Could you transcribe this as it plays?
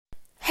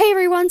Hey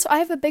everyone, so I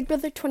have a Big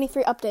Brother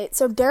 23 update.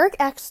 So Derek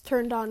X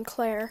turned on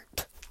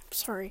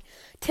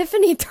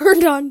Tiffany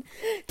turned on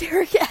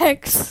Derek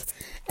X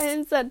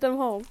and sent them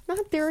home.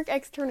 Not Derek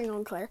X turning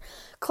on Claire.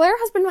 Claire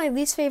has been my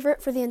least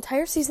favorite for the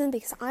entire season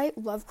because I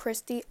love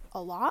Christy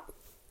a lot.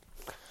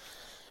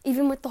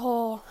 Even with the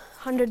whole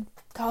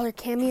 $100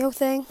 cameo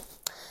thing,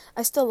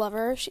 I still love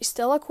her. She's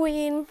still a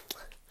queen.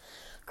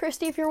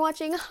 Christy, if you're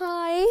watching,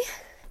 hi.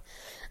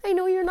 I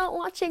know you're not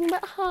watching,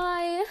 but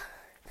hi.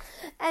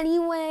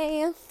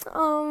 Anyway,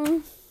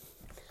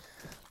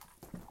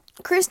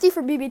 Christy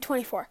for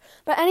BB24.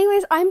 But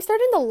anyways, I'm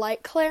starting to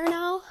like Claire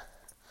now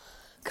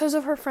because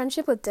of her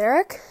friendship with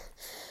Derek.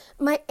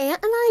 My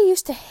aunt and I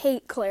used to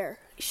hate Claire.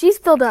 She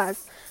still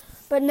does.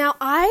 But now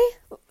I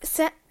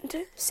sent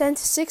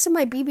 6 of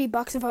my BB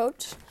Bucks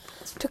votes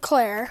to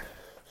Claire.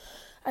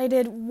 I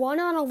did 1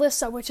 on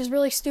Alyssa, which is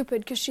really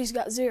stupid because she's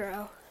got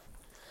 0.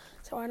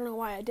 So I don't know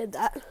why I did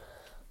that.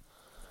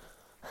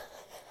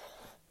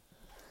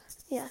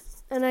 Yeah.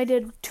 And I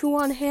did 2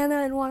 on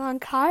Hannah and 1 on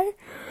Kai,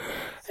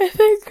 I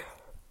think.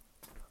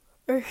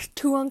 Or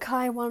 2 on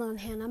Kai, 1 on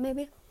Hannah,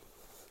 maybe.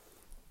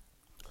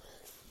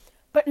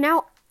 But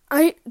now,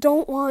 I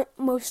don't want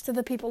most of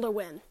the people to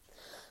win.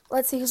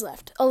 Let's see who's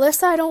left.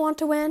 Alyssa, I don't want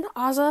to win.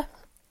 Azah,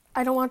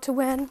 I don't want to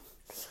win.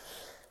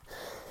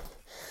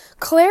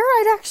 Claire,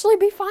 I'd actually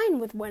be fine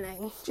with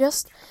winning.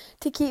 Just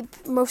to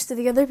keep most of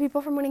the other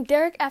people from winning.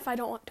 Derek F, I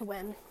don't want to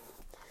win.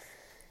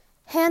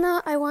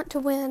 Hannah, I want to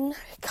win.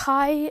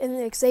 Kai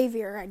and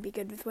Xavier, I'd be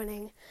good with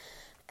winning.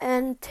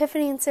 And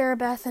Tiffany and Sarah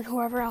Beth and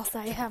whoever else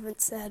I haven't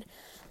said,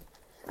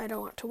 I don't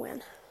want to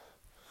win.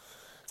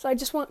 So I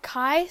just want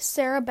Kai,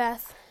 Sarah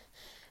Beth,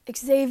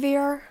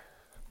 Xavier,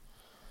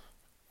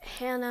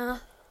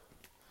 Hannah,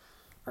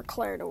 or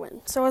Claire to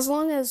win. So as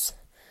long as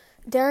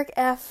Derek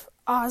F,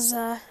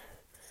 Azah,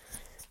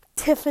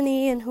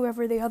 Tiffany, and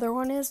whoever the other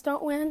one is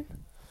don't win,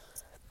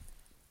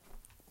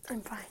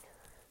 I'm fine.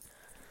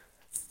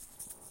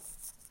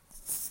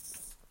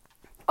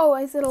 Oh,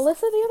 is it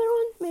Alyssa the other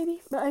one?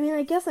 Maybe. But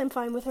I guess I'm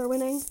fine with her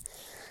winning.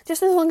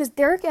 Just as long as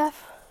Derek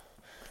F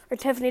or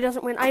Tiffany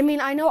doesn't win. I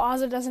know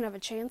Azah doesn't have a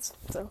chance,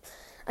 so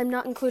I'm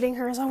not including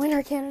her as a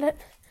winner candidate.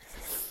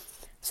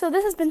 So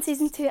this has been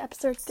Season 2,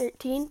 Episode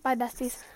 13. Bye, besties.